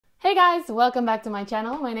Hey guys, welcome back to my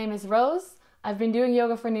channel. My name is Roos. I've been doing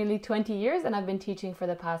yoga for nearly 20 years and I've been teaching for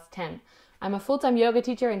the past 10. I'm a full-time yoga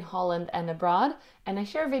teacher in Holland and abroad, and I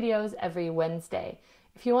share videos every Wednesday.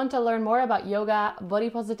 If you want to learn more about yoga, body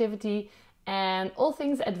positivity, and all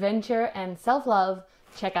things adventure and self-love,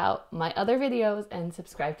 check out my other videos and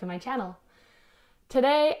subscribe to my channel.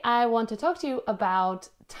 Today I want to talk to you about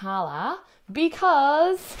Tala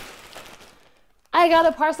because I got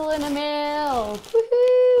a parcel in the mail.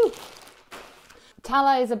 Woohoo!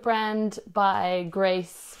 Tala is a brand by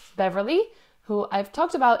Grace Beverly, who I've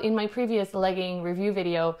talked about in my previous legging review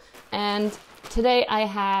video. And today I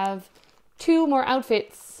have two more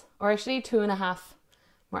outfits, or actually 2.5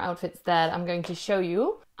 more outfits that I'm going to show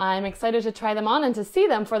you. I'm excited to try them on and to see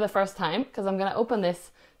them for the first time because I'm going to open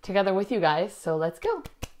this together with you guys. So let's go.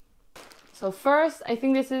 So first, I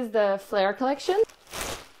think this is the Flare collection.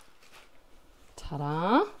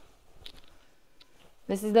 Ta-da!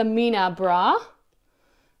 This is the MINA bra.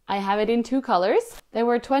 I have it in 2 colors. They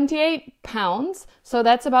were £28, so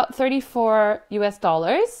that's about $34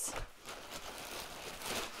 US.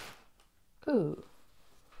 Ooh.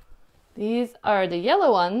 These are the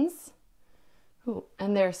yellow ones. Ooh,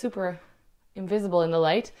 and they're super invisible in the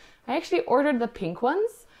light. I actually ordered the pink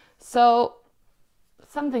ones, so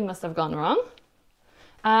something must have gone wrong.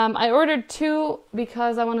 I ordered 2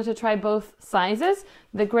 because I wanted to try both sizes.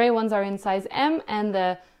 The gray ones are in size M and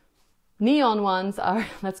the neon ones are,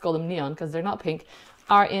 let's call them neon because they're not pink,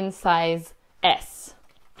 are in size S.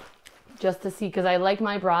 Just to see, because I like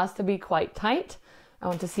my bras to be quite tight. I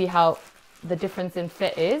want to see how the difference in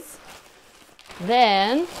fit is.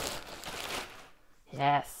 Then,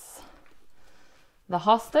 yes, the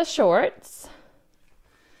HOSTA shorts.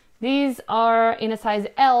 These are in a size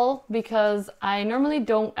L because I normally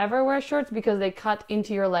don't ever wear shorts because they cut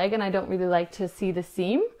into your leg and I don't really like to see the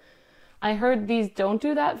seam. I heard these don't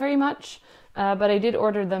do that very much, but I did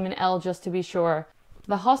order them in L just to be sure.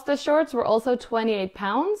 The HOSTA shorts were also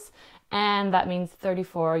 £28, and that means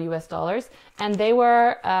 $34 US. And they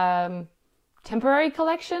were temporary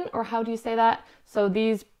collection, or how do you say that? So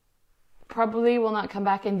these probably will not come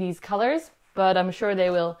back in these colors, but I'm sure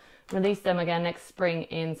they will release them again next spring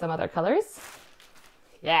in some other colors.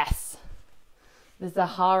 Yes! The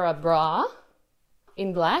ZAHARA bra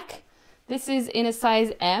in black. This is in a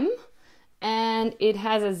size M, and it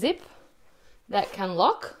has a zip that can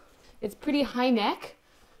lock. It's pretty high neck.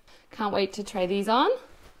 Can't wait to try these on.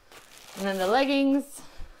 And then the leggings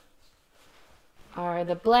are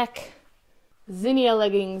the black ZINNIA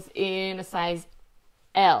leggings in a size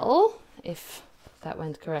L, if that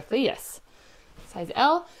went correctly. Yes, size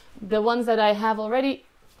L. The ones that I have already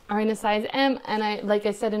are in a size M, and like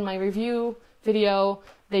I said in my review video,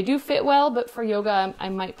 they do fit well, but for yoga I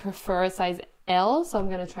might prefer a size L, so I'm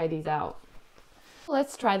going to try these out.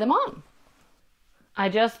 Let's try them on. I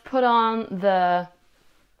just put on the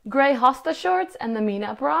gray HOSTA shorts and the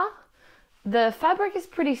MINA bra. The fabric is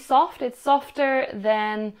pretty soft. It's softer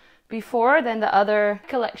than before, than the other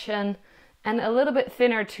collection, and a little bit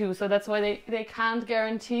thinner too, so that's why they can't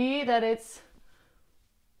guarantee that it's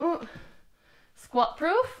squat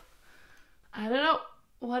proof. I don't know.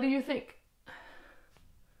 What do you think?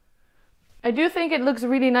 I do think it looks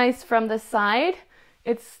really nice from the side.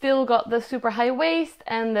 It's still got the super high waist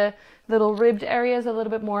and the little ribbed areas a little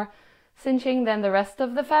bit more cinching than the rest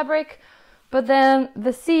of the fabric. But then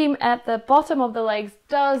the seam at the bottom of the legs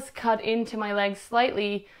does cut into my legs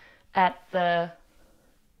slightly at the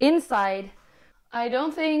inside. I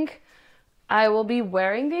don't think I will be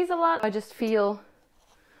wearing these a lot. I just feel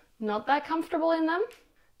not that comfortable in them.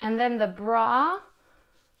 And then the bra,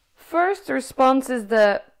 first response is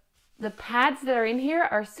the pads that are in here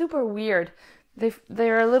are super weird.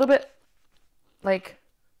 They're a little bit like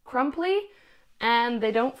crumply and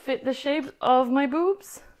they don't fit the shape of my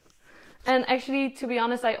boobs. And actually, to be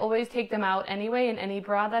honest, I always take them out anyway in any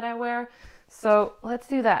bra that I wear. So let's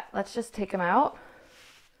do that. Let's just take them out.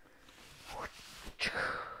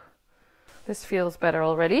 This feels better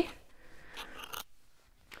already.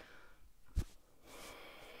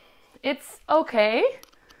 It's okay.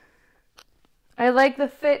 I like the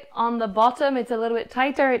fit on the bottom. It's a little bit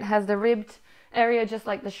tighter. It has the ribbed area just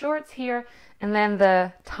like the shorts here. And then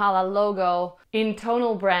the Tala logo in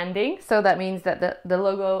tonal branding. So that means that the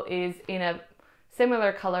logo is in a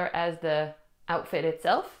similar color as the outfit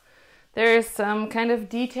itself. There's some kind of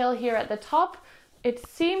detail here at the top. It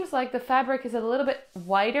seems like the fabric is a little bit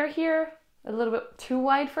wider here. A little bit too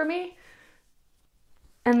wide for me.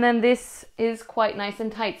 And then this is quite nice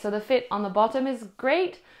and tight. So the fit on the bottom is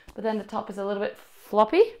great, but then the top is a little bit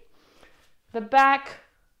floppy. The back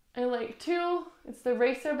I like too. It's the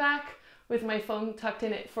racer back with my phone tucked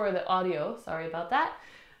in it for the audio. Sorry about that.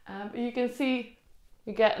 But you can see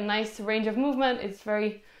you get a nice range of movement. It's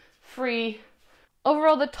very free.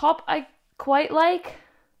 Overall, the top I quite like.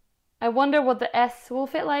 I wonder what the S will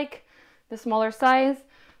fit like, the smaller size.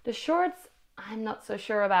 The shorts, I'm not so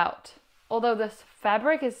sure about. Although this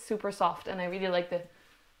fabric is super soft and I really like the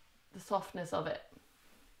softness of it.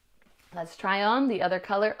 Let's try on the other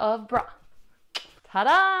color of bra.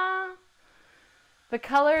 Ta-da! The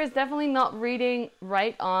color is definitely not reading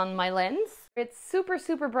right on my lens. It's super,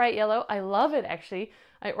 super bright yellow. I love it actually.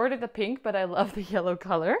 I ordered the pink, but I love the yellow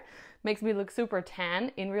color. Makes me look super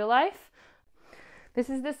tan in real life. This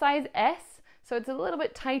is the size S, so it's a little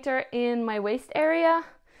bit tighter in my waist area.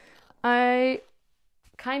 I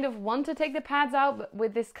kind of want to take the pads out, but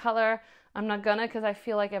with this color, I'm not gonna because I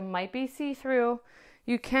feel like it might be see-through.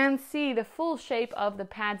 You can see the full shape of the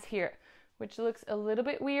pads here, which looks a little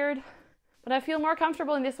bit weird, but I feel more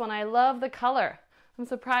comfortable in this one. I love the color. I'm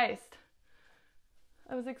surprised.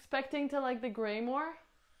 I was expecting to like the gray more.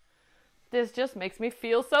 This just makes me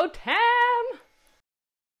feel so tan.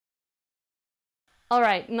 All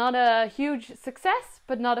right, not a huge success,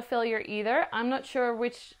 but not a failure either. I'm not sure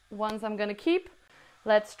which ones I'm gonna keep.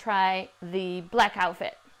 Let's try the black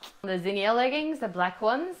outfit. The ZINNIA leggings, the black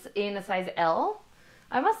ones in a size L.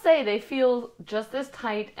 I must say they feel just as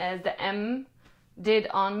tight as the M did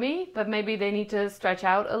on me, but maybe they need to stretch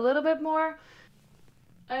out a little bit more.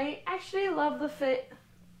 I actually love the fit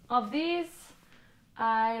of these.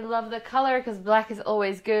 I love the color because black is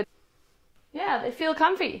always good. Yeah, they feel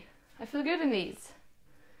comfy. I feel good in these.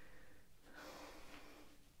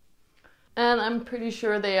 And I'm pretty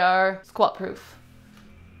sure they are squat proof.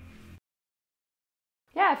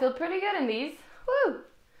 Yeah, I feel pretty good in these. Woo!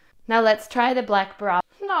 Now let's try the black bra.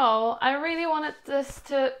 No, I really wanted this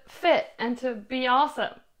to fit and to be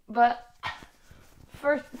awesome. But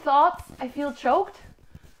first thoughts, I feel choked.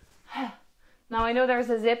 Now I know there's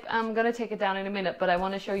a zip. I'm gonna take it down in a minute, but I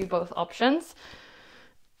want to show you both options.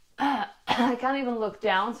 I can't even look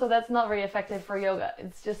down, so that's not very effective for yoga.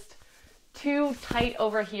 It's just too tight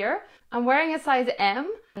over here. I'm wearing a size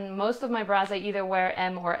M, and most of my bras I either wear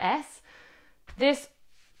M or S. This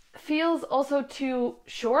feels also too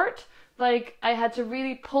short. Like I had to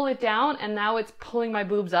really pull it down, and now it's pulling my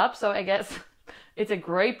boobs up, so I guess it's a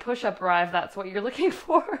great push-up bra if that's what you're looking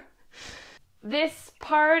for. This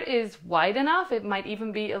part is wide enough. It might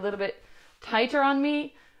even be a little bit tighter on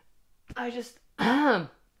me. I just, I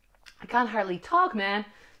can't hardly talk, man.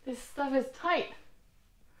 This stuff is tight.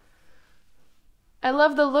 I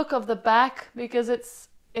love the look of the back because it's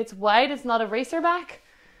wide. It's not a racer back.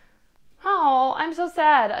 Oh, I'm so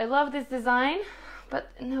sad. I love this design,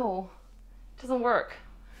 but no, it doesn't work.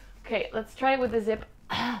 Okay, let's try it with the zip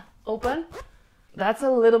open. That's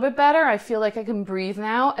a little bit better. I feel like I can breathe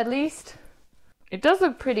now, at least. It does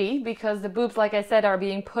look pretty because the boobs, like I said, are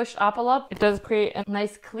being pushed up a lot. It does create a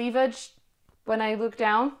nice cleavage when I look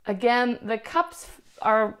down. Again, the cups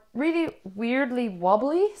are really weirdly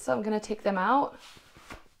wobbly, so I'm gonna take them out.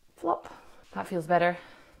 Flop. That feels better.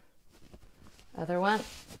 Other one.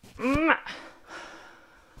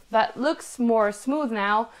 That looks more smooth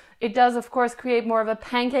now. It does, of course, create more of a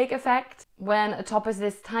pancake effect. When a top is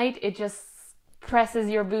this tight, it just presses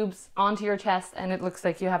your boobs onto your chest and it looks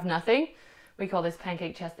like you have nothing. We call this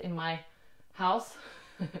pancake chest in my house.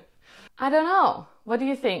 I don't know. What do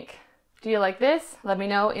you think? Do you like this? Let me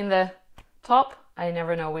know in the top. I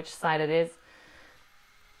never know which side it is.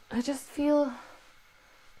 I just feel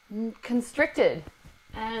constricted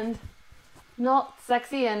and not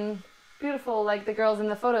sexy and beautiful like the girls in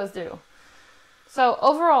the photos do. So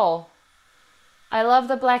overall, I love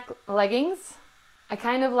the black leggings. I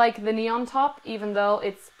kind of like the neon top, even though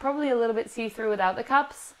it's probably a little bit see-through without the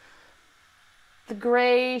cups. The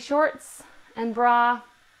gray shorts and bra,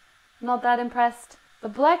 not that impressed. The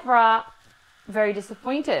black bra, very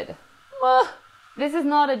disappointed. This is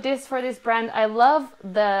not a diss for this brand. I love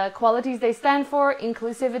the qualities they stand for,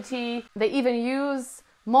 inclusivity. They even use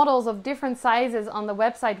models of different sizes on the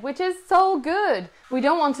website, which is so good. We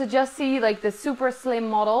don't want to just see like the super slim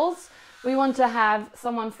models. We want to have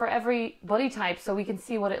someone for every body type so we can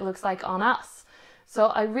see what it looks like on us. So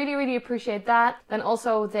I really, really appreciate that. Then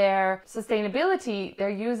also their sustainability. They're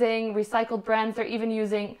using recycled brands. They're even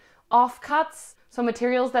using offcuts. So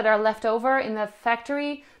materials that are left over in the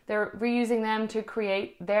factory, they're reusing them to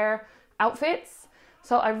create their outfits.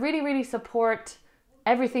 So I really, really support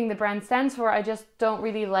everything the brand stands for. I just don't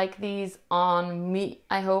really like these on me.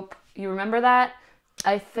 I hope you remember that.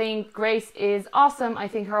 I think Grace is awesome. I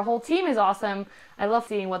think her whole team is awesome. I love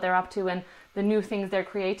seeing what they're up to and the new things they're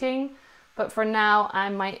creating. But for now, I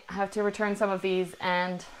might have to return some of these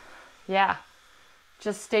and yeah,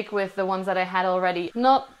 just stick with the ones that I had already.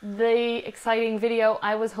 Not the exciting video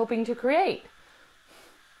I was hoping to create.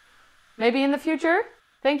 Maybe in the future.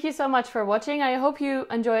 Thank you so much for watching. I hope you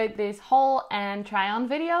enjoyed this haul and try on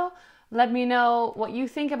video. Let me know what you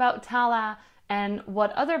think about Tala and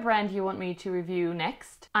what other brand you want me to review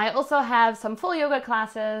next. I also have some full yoga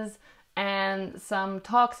classes and some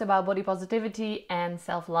talks about body positivity and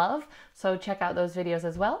self-love. So check out those videos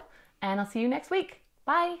as well. And I'll see you next week.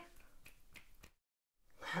 Bye.